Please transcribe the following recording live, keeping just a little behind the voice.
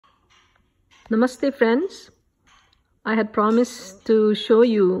Namaste friends. I had promised to show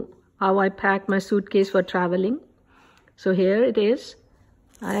you how I pack my suitcase for traveling. So here it is.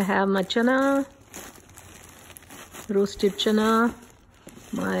 I have my chana, roasted chana,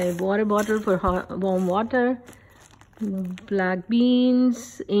 my water bottle for warm water, black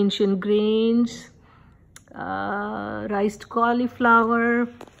beans, ancient grains, riced cauliflower,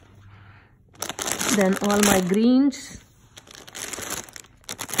 then all my greens,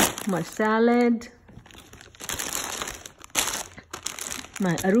 my salad,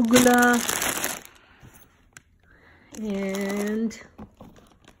 my arugula, and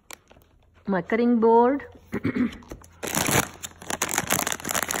my cutting board,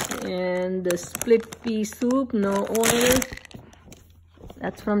 and the split pea soup, no oil,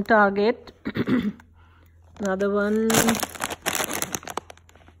 that's from Target. Another one,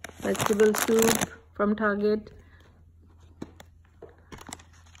 vegetable soup from Target.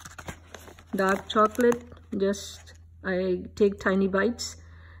 Dark chocolate, just I take tiny bites.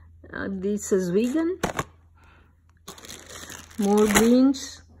 This is vegan. More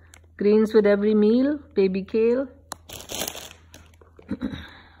greens with every meal, baby kale.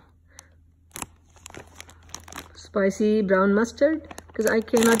 Spicy brown mustard, because I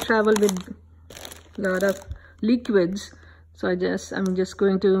cannot travel with a lot of liquids, so I'm just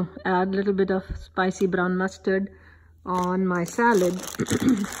going to add a little bit of spicy brown mustard on my salad.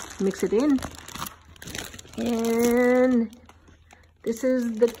 Mix it in, and this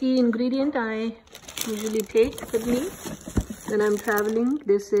is the key ingredient I usually take with me when I'm traveling.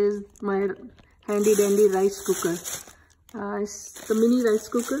 This is my handy dandy rice cooker. It's the mini rice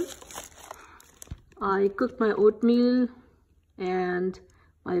cooker. I cook my oatmeal and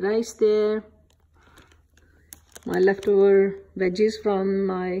my rice there, my leftover veggies from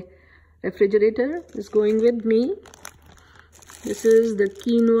my refrigerator is going with me. This is the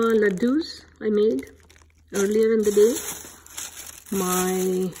quinoa laddus I made earlier in the day.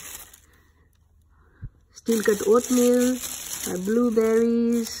 My steel cut oatmeal, my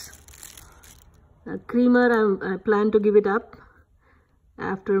blueberries, a creamer. I plan to give it up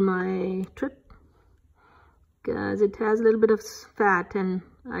after my trip because it has a little bit of fat, and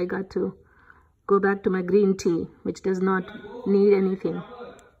I got to go back to my green tea, which does not need anything.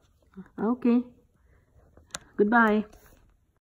 Okay, goodbye.